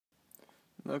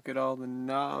Look at all the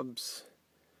knobs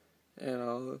and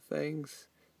all the things.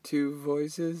 2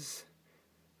 voices,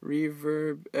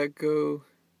 reverb, echo,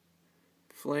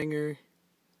 flanger.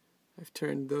 I've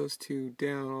turned those 2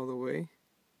 down all the way.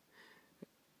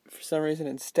 For some reason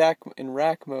in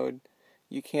rack mode,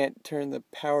 you can't turn the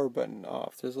power button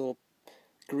off. There's a little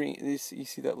green, you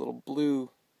see that little blue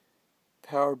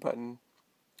power button.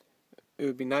 It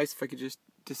would be nice if I could just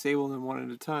disable them one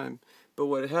at a time. But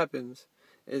what happens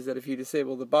is that if you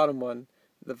disable the bottom one,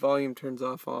 the volume turns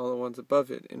off on all the ones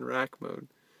above it in rack mode.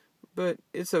 But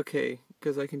it's okay,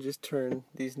 because I can just turn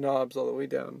these knobs all the way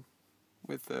down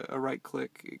with a right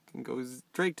click. It can go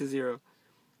straight to 0.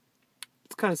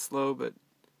 It's kind of slow, but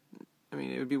I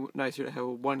mean, it would be nicer to have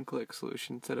a 1-click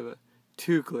solution instead of a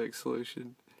 2-click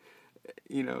solution,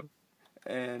 you know.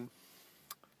 And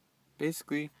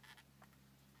basically,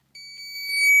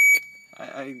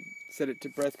 I set it to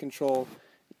breath control.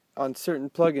 On certain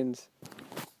plugins,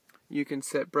 you can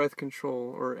set breath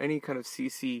control or any kind of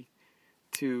CC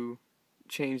to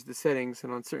change the settings,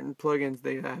 and on certain plugins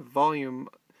they have volume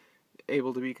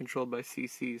able to be controlled by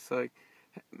CC. So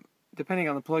depending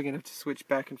on the plugin, I have to switch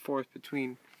back and forth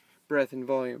between breath and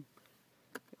volume.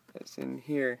 That's in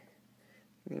here,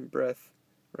 and then breath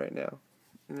right now.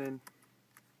 And then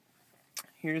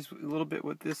here's a little bit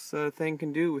what this thing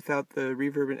can do without the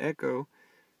reverb and echo.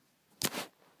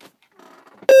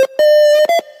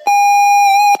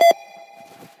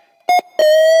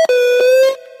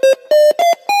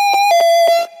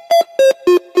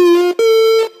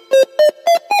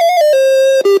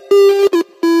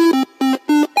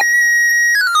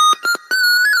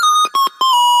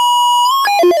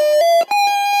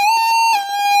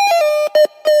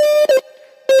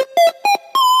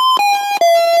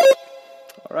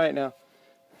 Alright, now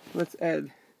let's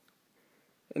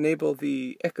enable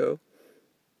the echo.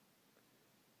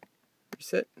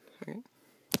 Reset. Okay.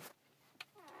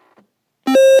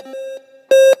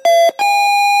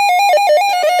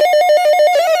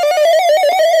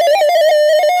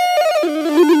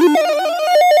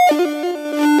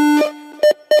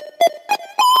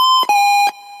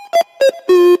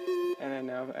 And then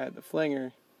now add the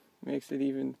flanger, makes it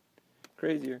even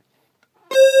crazier.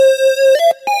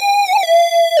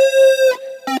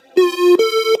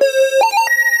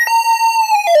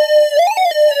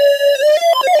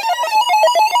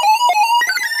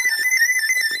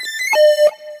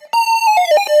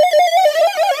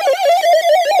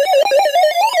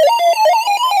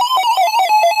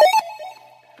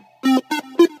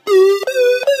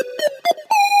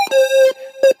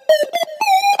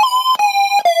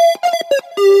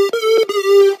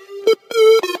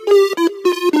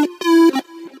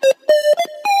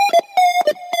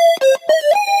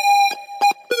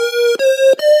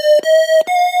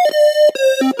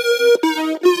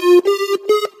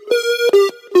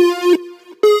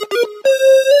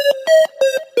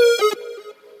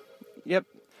 Yep,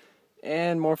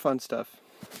 and more fun stuff.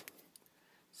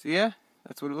 So yeah,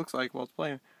 that's what it looks like while it's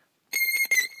playing.